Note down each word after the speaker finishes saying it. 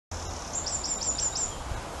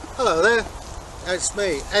Hello there, it's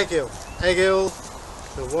me, Egil. Egil,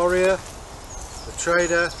 the warrior, the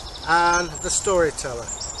trader and the storyteller.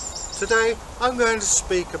 Today I'm going to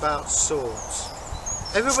speak about swords.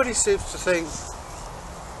 Everybody seems to think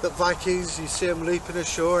that Vikings, you see them leaping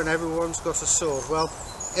ashore and everyone's got a sword. Well,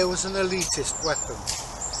 it was an elitist weapon.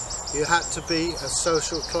 You had to be a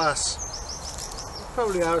social class,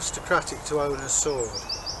 probably aristocratic, to own a sword.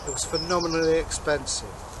 It was phenomenally expensive.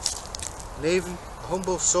 And even a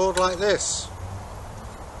humble sword like this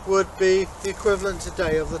would be the equivalent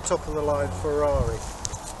today of the top of the line Ferrari.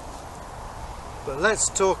 But let's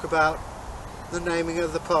talk about the naming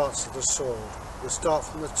of the parts of the sword. We'll start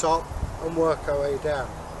from the top and work our way down.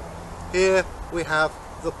 Here we have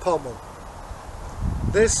the pommel.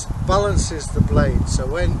 This balances the blade, so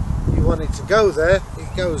when you want it to go there,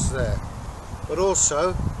 it goes there. But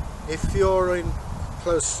also, if you're in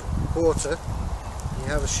close quarter, you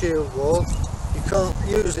have a shield wall, you can't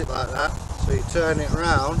use it like that, so you turn it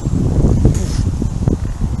round,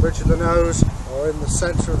 bridge of the nose or in the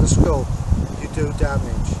centre of the skull, you do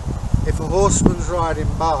damage. If a horseman's riding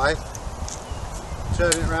by,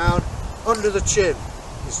 turn it round, under the chin,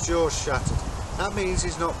 his jaw's shattered. That means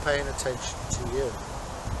he's not paying attention to you.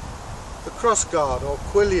 The crossguard or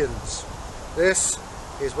quillions. This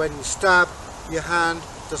is when you stab, your hand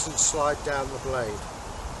doesn't slide down the blade.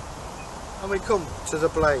 And we come to the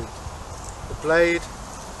blade. The blade,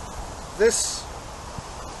 this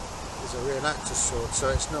is a reenactor's sword, so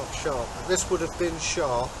it's not sharp. But this would have been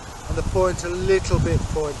sharp and the point a little bit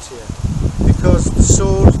pointier, because the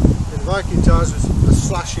sword in Viking times was a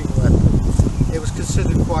slashing weapon. It was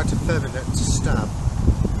considered quite effeminate to stab.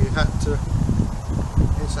 You had to,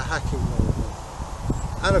 it's a hacking movement.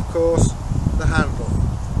 And of course the handle,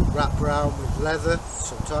 wrapped round with leather,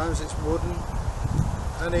 sometimes it's wooden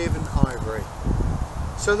and even ivory.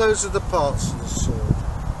 So those are the parts of the sword.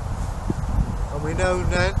 And we know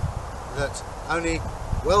then that only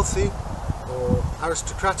wealthy or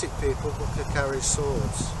aristocratic people could carry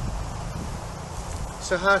swords.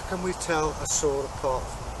 So how can we tell a sword apart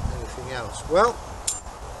from anything else? Well,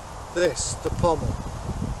 this, the pommel.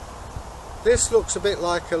 This looks a bit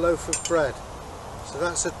like a loaf of bread. So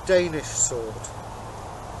that's a Danish sword.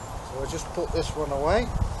 So I'll just put this one away.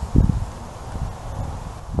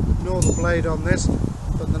 Ignore the blade on this,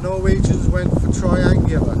 but the Norwegians went for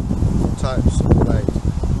triangular types of blade.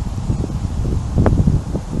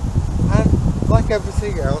 And like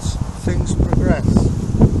everything else, things progress.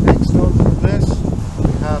 Next on from this,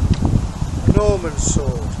 we have a Norman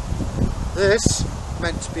sword. This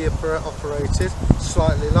meant to be operated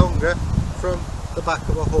slightly longer from the back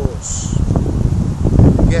of a horse.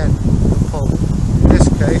 Again, the pommel. In this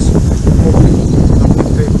case,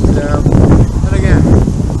 knocking people down, and again,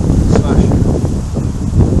 slashing.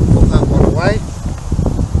 Put that one away.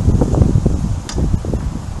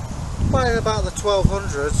 By about the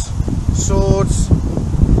 1200s, swords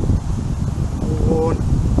were worn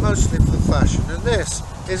mostly for fashion, and this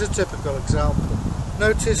is a typical example.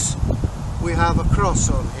 Notice we have a cross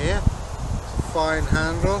on here, fine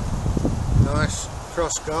handle, nice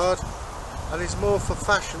cross guard, and it's more for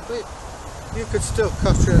fashion, but you could still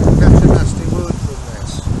catch a nasty wound from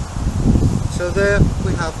this. So there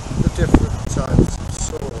we have the different types of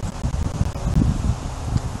sword.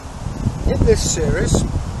 In this series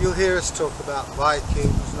you'll hear us talk about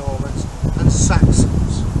Vikings, Normans and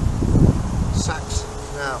Saxons.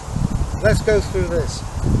 Saxons. Now let's go through this.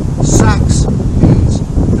 Sax means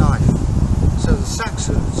knife. So the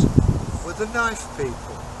Saxons were the knife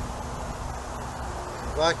people.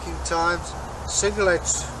 In Viking times,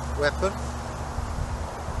 single-edged weapon.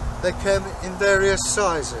 They came in various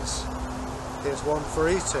sizes. Here's one for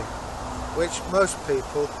eating, which most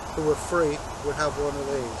people who were free would have one of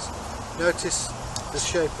these. Notice the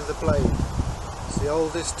shape of the blade. It's the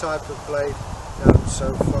oldest type of blade known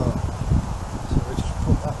so far. So we just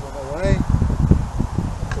put that one away.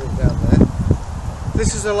 Put it down there.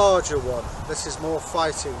 This is a larger one. This is more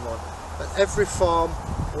fighting one. But every farm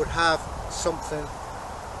would have something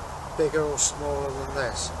bigger or smaller than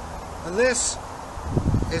this. And this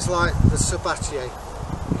is like the sabatier.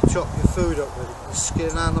 You chop your food up with it, you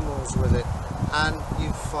skin animals with it, and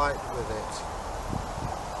you fight with it.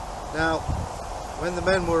 Now, when the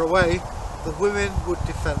men were away, the women would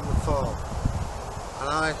defend the farm. And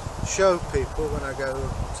I show people when I go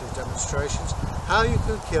to demonstrations how you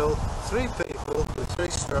can kill 3 people with 3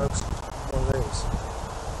 strokes on one of these.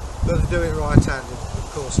 Got to do it right-handed, of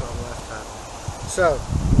course I'm left-handed. So,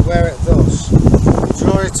 wear it thus.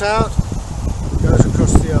 Draw it out, it goes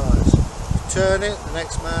across the eyes. You turn it, the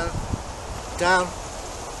next man down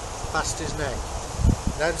past his neck.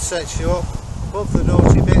 Then sets you up above the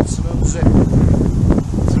naughty bits and unzip it.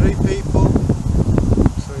 3 people,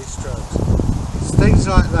 3 strokes. It's things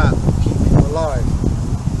like that that keep you alive.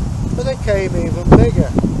 But they came even bigger.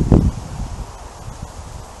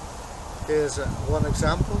 Here's one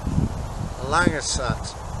example, a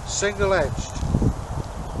langseax, single-edged.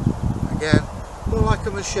 Again, look like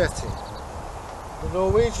a machete. The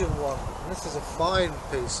Norwegian one, and this is a fine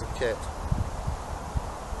piece of kit.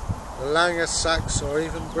 The langseax or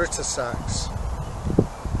even Sax.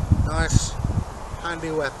 Nice,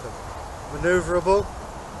 handy weapon. Manoeuvrable,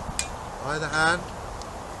 either hand,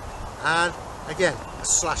 and again, a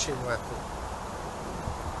slashing weapon.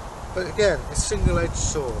 But again, it's single-edged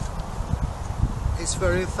sword. It's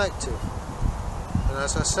very effective, and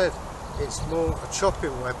as I said, it's more a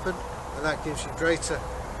chopping weapon, and that gives you greater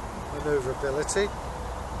manoeuvrability.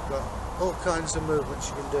 You've got all kinds of movements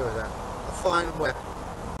you can do with that. A fine weapon.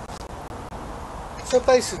 So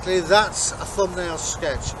basically that's a thumbnail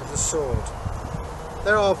sketch of the sword.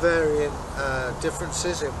 There are varying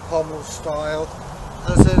differences in pommel style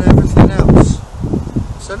as in everything else.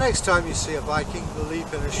 So next time you see a Viking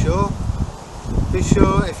leaping ashore, be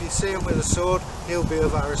sure if you see him with a sword, he'll be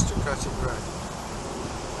of aristocratic rank.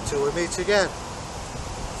 Until we meet again,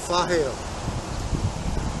 farewell.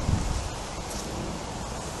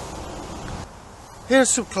 Here's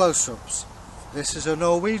some close-ups. This is a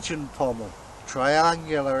Norwegian pommel,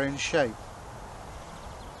 triangular in shape.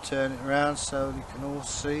 Turn it around so you can all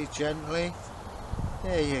see gently.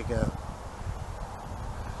 There you go.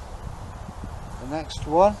 The next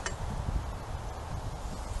one.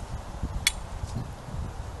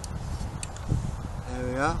 There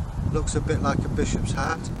we are. Looks a bit like a bishop's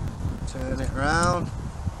hat. Turn it round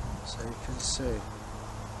so you can see.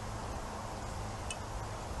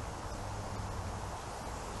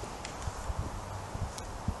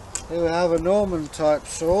 Here we have a Norman type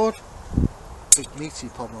sword. Big meaty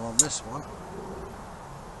pommel on this one.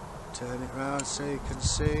 Turn it round so you can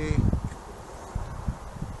see.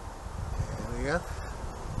 There we go.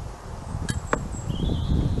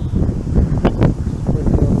 Bring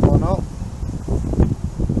the other one up.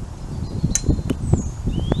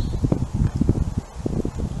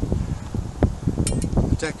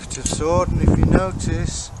 A decorative sword, and if you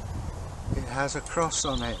notice, it has a cross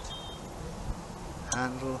on it.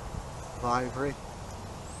 Handle of ivory.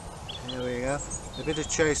 There we go. A bit of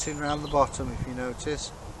chasing around the bottom if you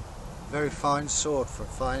notice. Very fine sword for a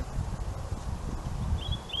fine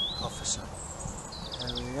officer.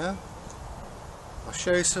 There we go. I'll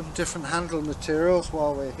show you some different handle materials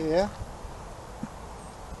while we're here.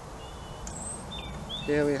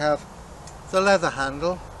 Here we have the leather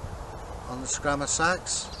handle on the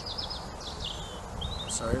Sax.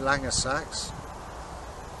 Sorry, langseax.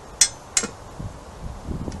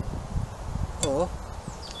 Or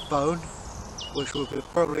bone, which will be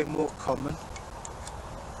probably more common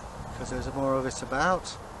because there's more of it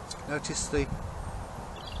about. Notice the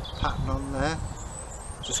pattern on there.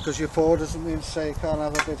 Just because you're poor doesn't mean to say you can't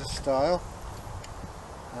have a bit of style.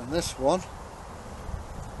 And this one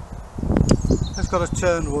has got a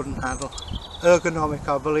turned wooden handle. Ergonomic,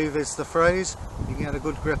 I believe is the phrase. You can get a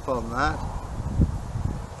good grip on that.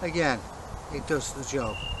 Again, it does the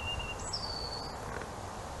job.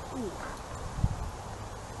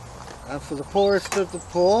 And for the poorest of the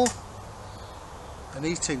poor, an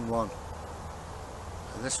eating one.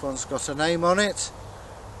 And this one's got a name on it,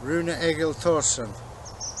 Rune Egil Thorsson,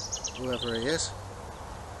 whoever he is.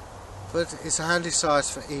 But it's a handy size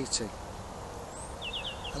for eating.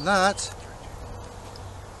 And that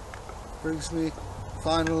brings me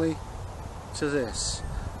finally to this.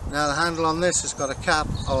 Now the handle on this has got a cap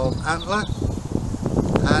of antler,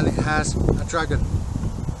 and it has a dragon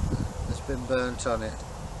that's been burnt on it.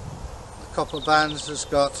 Copper bands has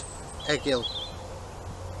got Egil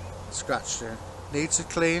scratched in. Needs a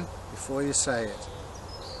clean before you say it.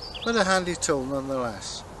 But a handy tool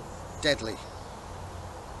nonetheless. Deadly.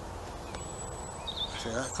 So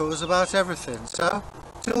that covers about everything. So,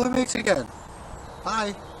 till we meet again.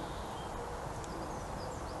 Bye.